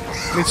move.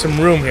 Need some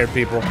room here,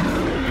 people.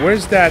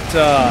 Where's that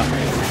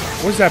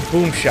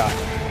boom shot?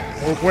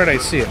 Where did I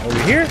see it?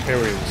 Over here? There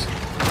it is.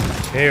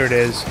 There it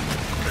is.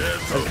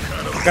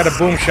 I've got a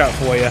boom shot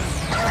for you.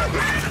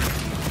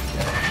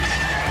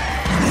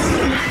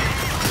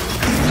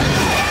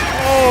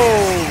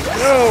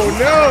 Oh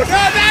no!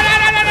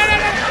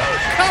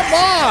 Come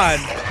on!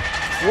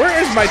 Where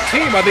is my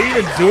team? Are they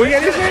even doing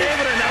anything?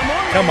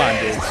 Come on,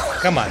 dude.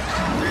 Come on.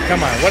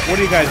 Come on, what are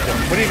you guys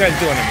doing? What are you guys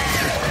doing to me?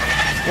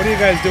 What are you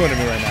guys doing to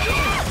me right now?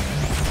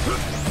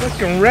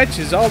 Fucking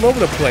wretches all over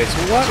the place.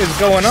 What is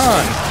going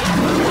on?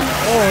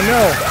 Oh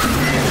no.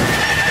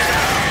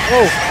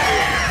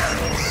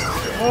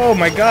 Oh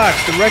my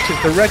gosh, the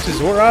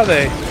wretches, where are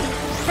they?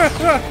 I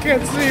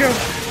can't see them.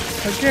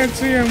 I can't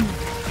see them.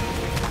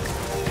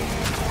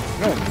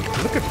 No,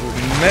 look at the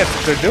mess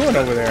they're doing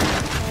over there.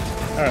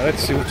 Alright,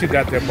 let's see what you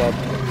got there, bub.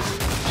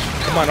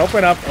 Come on,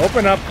 open up.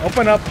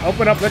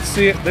 Let's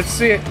see it.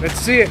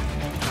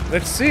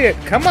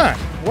 Come on.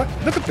 What?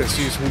 Look at this.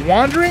 He's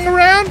wandering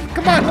around?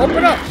 Come on,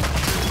 open up.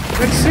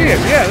 Let's see it.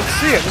 Yeah, let's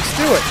see it. Let's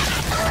do it.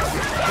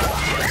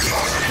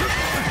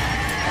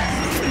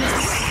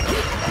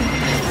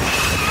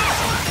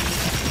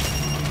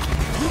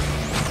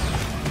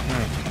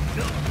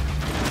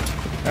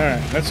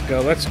 Alright, let's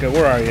go.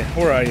 Where are you?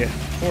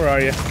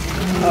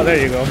 Oh, there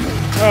you go.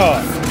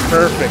 Oh,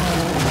 perfect.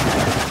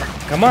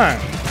 Come on.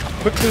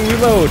 Quickly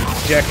reload,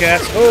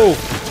 jackass. Oh,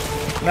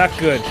 not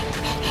good.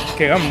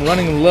 Okay, I'm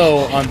running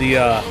low on the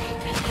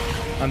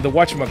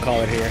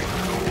whatchamacallit here.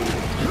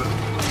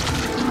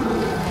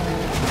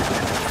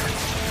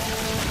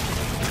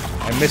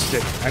 I missed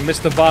it. I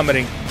missed the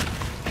vomiting.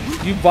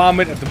 You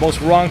vomit at the most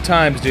wrong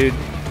times, dude.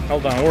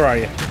 Hold on, where are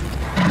you?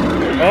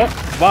 Oh,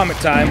 vomit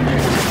time.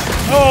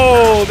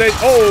 Oh,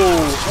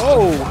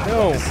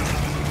 no.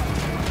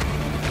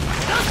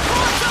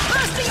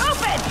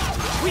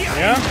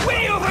 Yeah?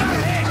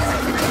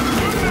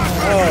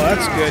 Oh,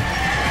 that's good.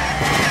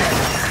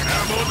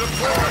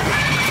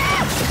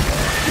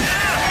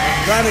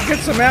 I'm trying to get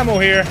some ammo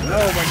here.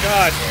 Oh my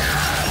gosh.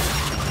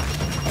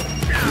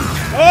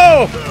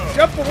 Oh!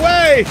 Jump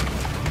away!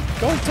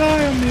 Don't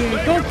die on me.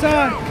 Don't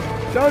die.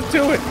 Don't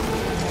do it.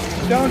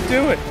 Don't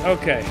do it.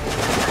 Okay.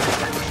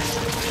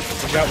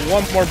 We got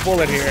one more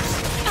bullet here.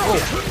 Oh.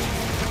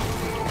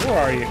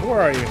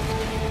 Where are you?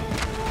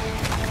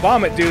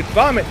 Vomit, dude.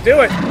 Vomit.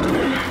 Do it.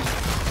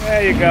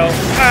 There you go.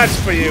 That's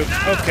for you.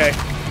 Okay.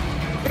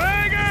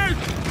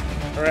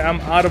 Alright,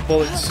 I'm out of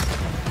bullets.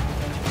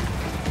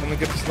 Let me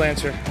get this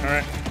Lancer.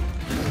 Alright.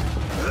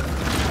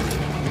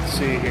 Let's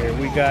see here.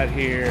 We got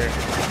here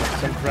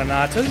some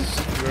granatas.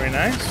 Very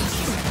nice.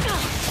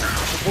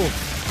 Oh.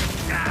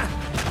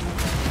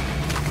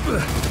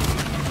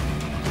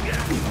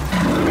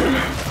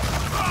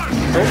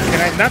 Oh,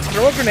 can I not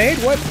throw a grenade?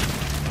 What?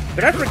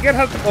 Did I forget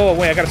how to... Oh,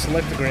 wait, I gotta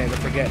select the grenade. I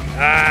forget.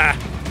 Ah!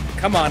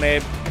 Come on,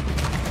 Abe.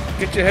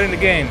 Get your head in the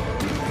game.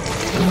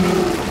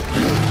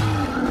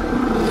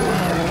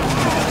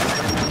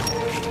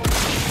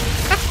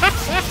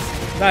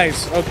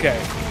 Nice, okay.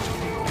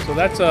 So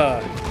that's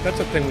a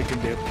thing we can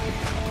do.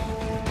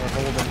 We're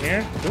holding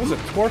here. There was a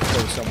torch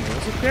there somewhere,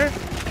 was it there?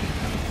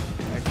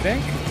 I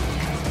think.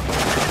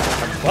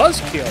 A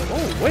buzzkill.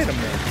 Oh, wait a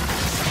minute.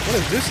 What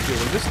does this do?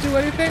 Does this do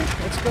anything?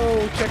 Let's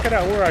go check it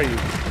out. Where are you?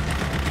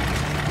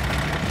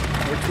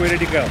 Which way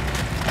did he go?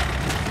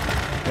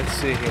 Let's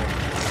see here.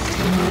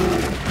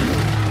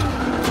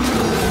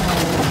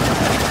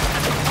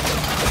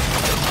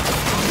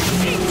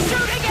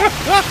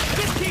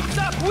 This keeps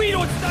up, we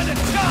don't stand a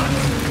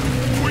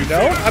chance! We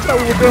don't? I thought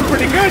we were doing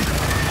pretty good.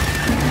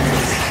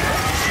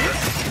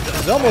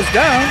 He's almost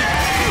down.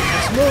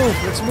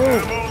 Let's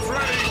move.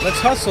 Let's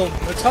hustle.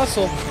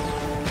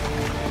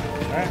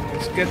 Alright,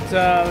 let's go.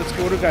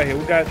 What do we got here?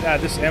 We got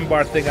this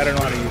M-bar thing. I don't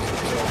know how to use it,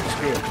 so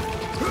screw it.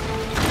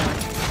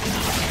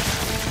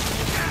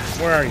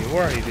 Where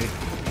are you, dude?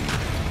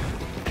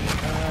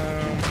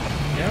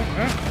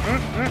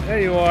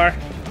 There you are.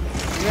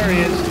 There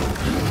he is.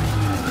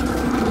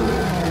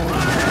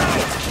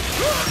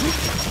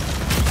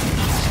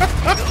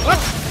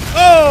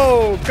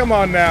 Oh, come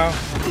on now.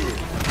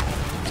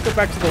 Let's go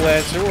back to the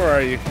Lancer. Where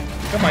are you?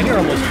 Come on, you're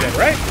almost dead,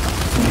 right?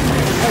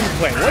 Why are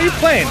you playing? Why are you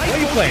playing? Why are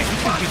you playing? You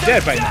should be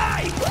dead by now.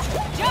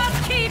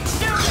 Just keep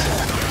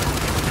shooting!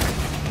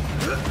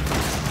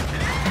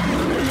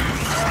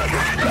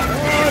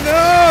 Oh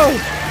no!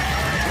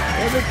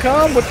 Here they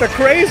come with the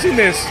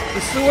craziness.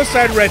 The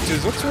suicide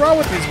wretches. What's wrong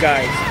with these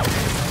guys?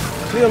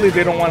 Clearly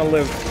they don't want to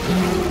live.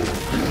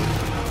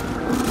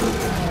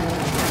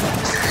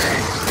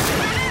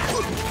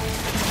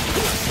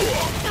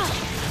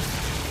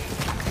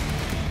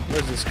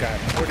 Where's this guy?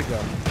 Where'd he go?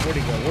 Where'd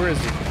he go? Where is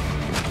he?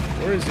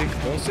 Where is he?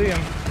 Don't see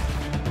him.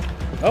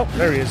 Oh,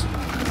 there he is.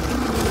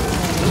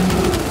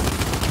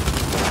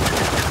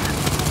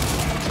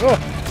 Oh,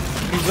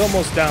 he's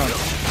almost down.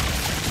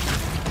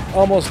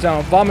 Almost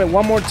down. Vomit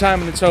one more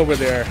time and it's over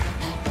there.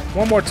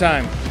 One more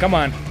time. Come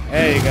on.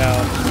 There you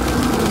go.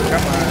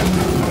 Come on.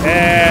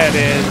 There it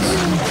is.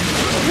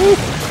 Woo.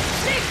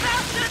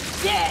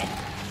 Dead!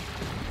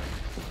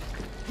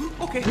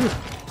 Okay,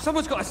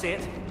 someone's got to say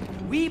it.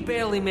 We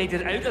barely made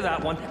it out of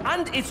that one,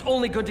 and it's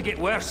only going to get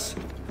worse.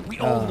 We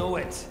all know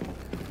it.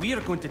 We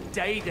are going to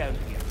die down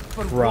here.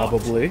 For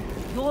Probably.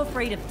 what? You're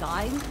afraid of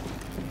dying?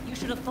 You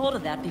should have thought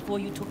of that before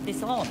you took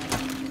this on.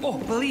 Oh,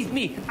 believe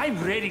me, I'm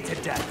ready to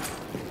die.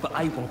 But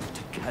I wanted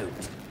to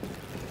count.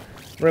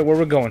 Right, where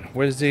we're going?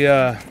 Where's the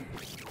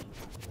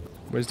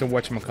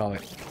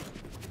whatchamacallit?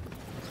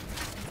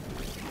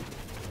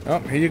 Oh,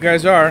 here you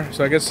guys are.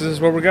 So I guess this is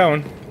where we're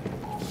going.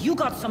 You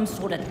got some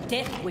sort of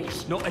death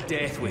wish. Not a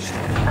death wish.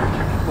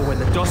 But when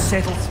the dust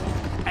settles,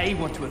 I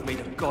want to have made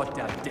a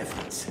goddamn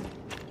difference.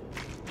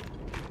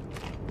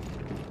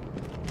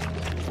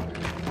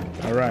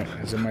 All right,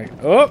 is it my?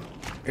 Oh,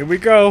 here we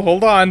go.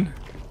 Hold on,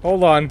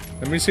 hold on.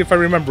 Let me see if I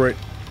remember it.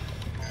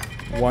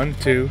 1,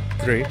 2,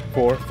 3,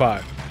 4,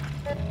 5.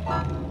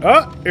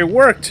 Oh, it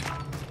worked.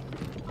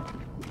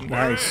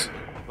 Nice.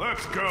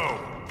 Let's go.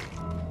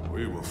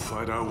 We will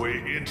fight our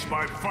way inch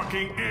by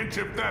fucking inch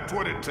if that's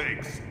what it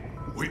takes.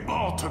 We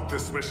all took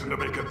this mission to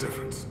make a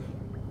difference.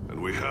 And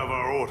we have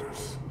our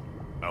orders,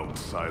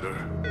 outsider.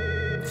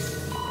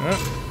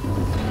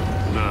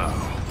 Now,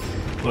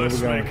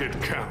 let's make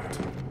it count.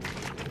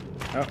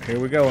 Oh, here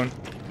we going.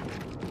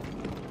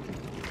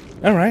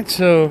 All right,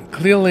 so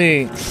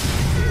clearly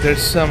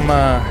there's some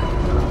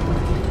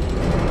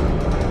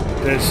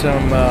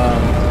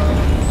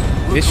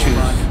issues.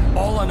 Man,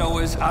 all I know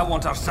is I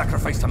want our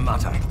sacrifice to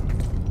matter.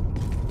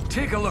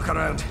 Take a look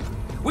around.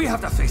 We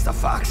have to face the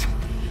facts.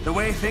 The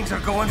way things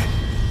are going,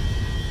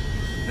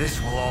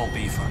 this will all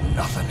be for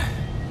nothing.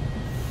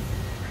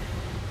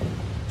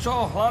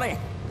 So, Lahni,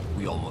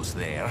 we almost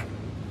there?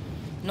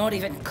 Not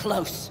even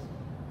close.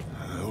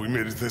 We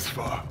made it this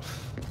far.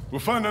 We'll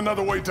find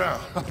another way down.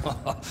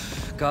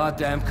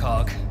 Goddamn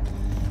cog.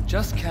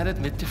 Just can't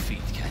admit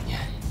defeat, can you?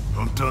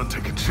 I'm done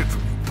taking shit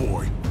from you,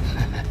 boy.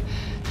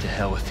 To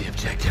hell with the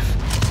objective.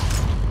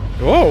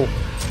 Whoa!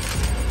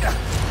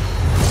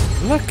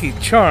 Lucky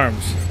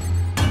Charms.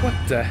 What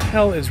the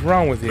hell is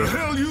wrong with you? The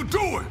hell you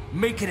doing?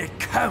 Making it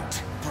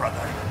count,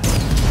 brother.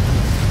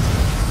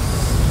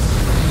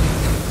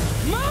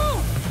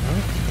 Move!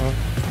 Well,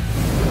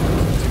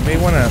 you may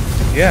want to,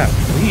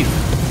 leave.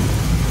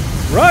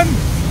 Run!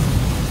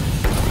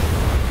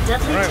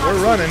 Alright, we're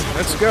running.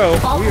 Let's go.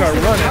 We are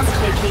running.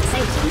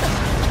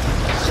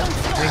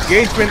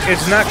 Engagement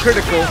is not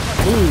critical.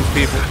 Move,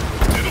 people.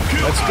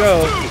 Let's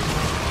go.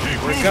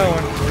 We're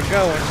going. We're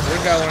going.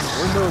 We're going.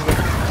 We're moving.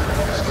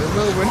 We're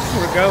moving.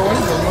 We're going.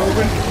 We're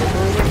moving. We're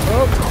moving.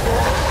 Oh!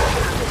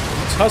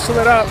 Let's hustle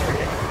it up.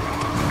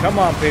 Come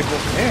on, people.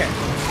 Man.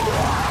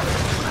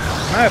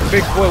 My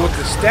big boy with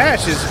the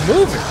stash is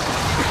moving.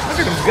 Look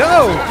at him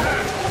go.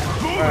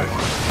 Alright.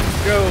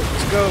 Let's go.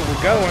 Let's go.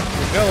 We're going.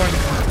 We're going.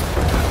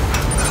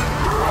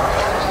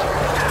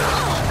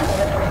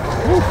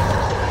 Woo.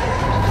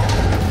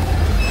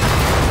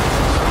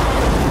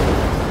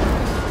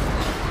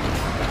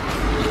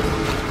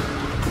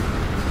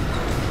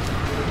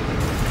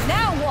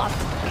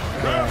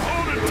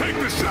 Hold it, take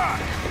the shot.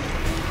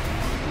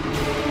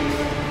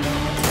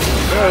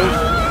 Go.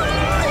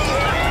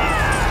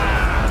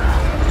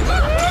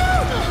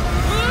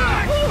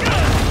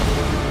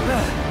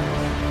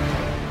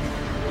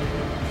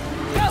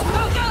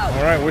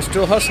 All right, we're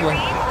still hustling.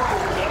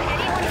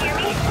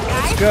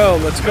 Let's go.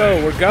 Let's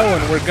go. We're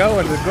going. We're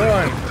going. We're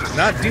going.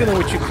 Not dealing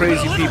with you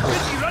crazy people.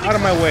 Out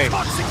of my way. You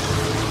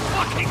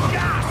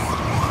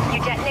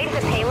detonated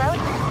the payload?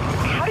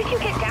 How did you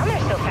get down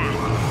there so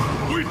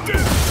fast? We did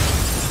it.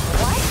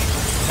 What?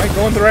 Am I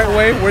going the right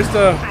way? Where's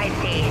the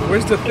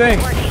thing?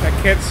 It's working. I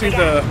can't see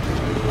the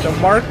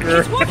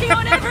marker. It's working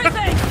on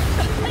everything,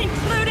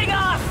 including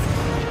us.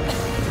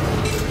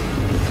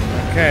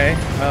 Okay.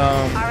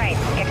 All right,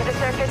 get to the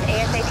surface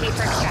ASAP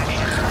for extraction.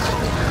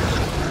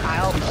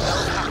 I'll go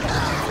talk to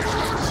her.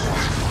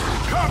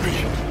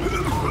 Copy.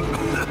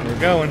 We're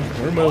going.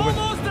 We're moving.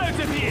 Almost out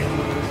of here.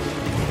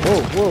 Whoa,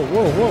 whoa,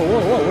 whoa, whoa,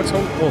 whoa, whoa. What's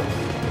on? Whoa.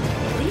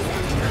 Please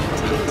enter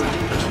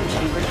containment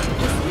chamber to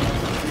proceed.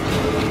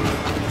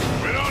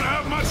 We don't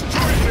have much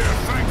choice here,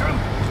 Sanctum.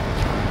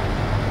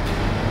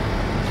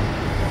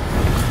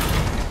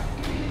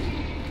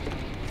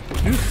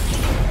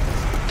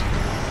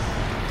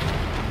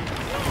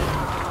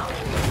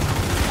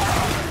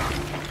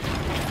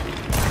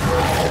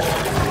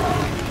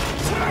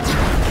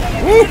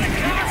 Woo!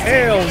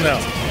 Hell no.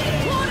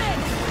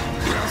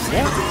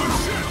 What?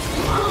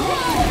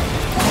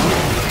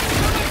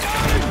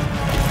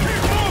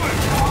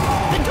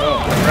 Oh,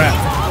 crap.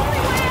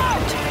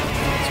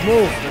 Let's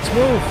move. Let's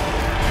move.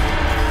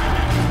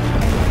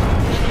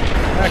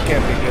 That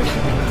can't be good.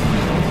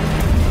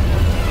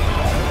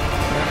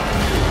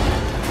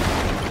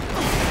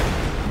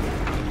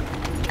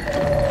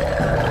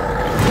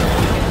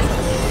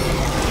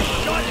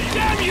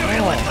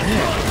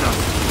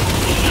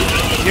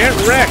 Get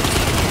wrecked!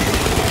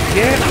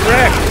 Get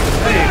wrecked!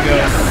 There you go.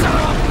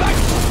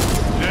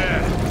 Yeah,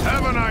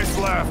 have a nice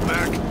laugh,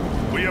 Mac.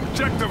 We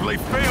objectively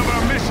failed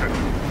our mission.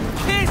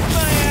 Kiss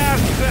my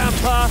ass,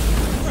 Grandpa!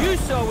 You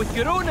saw with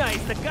your own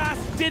eyes the gas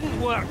didn't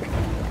work.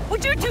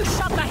 Would you two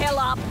shut the hell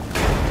up?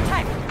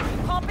 Hey,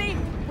 Poppy,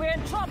 we're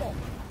in trouble.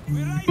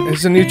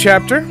 It's a new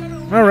chapter.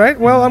 Alright,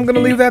 well, I'm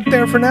gonna leave that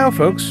there for now,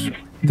 folks.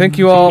 Thank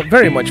you all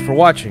very much for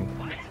watching.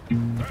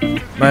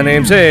 My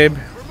name's Abe.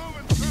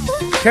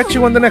 Catch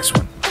you on the next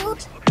one.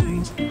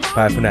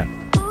 Bye for now.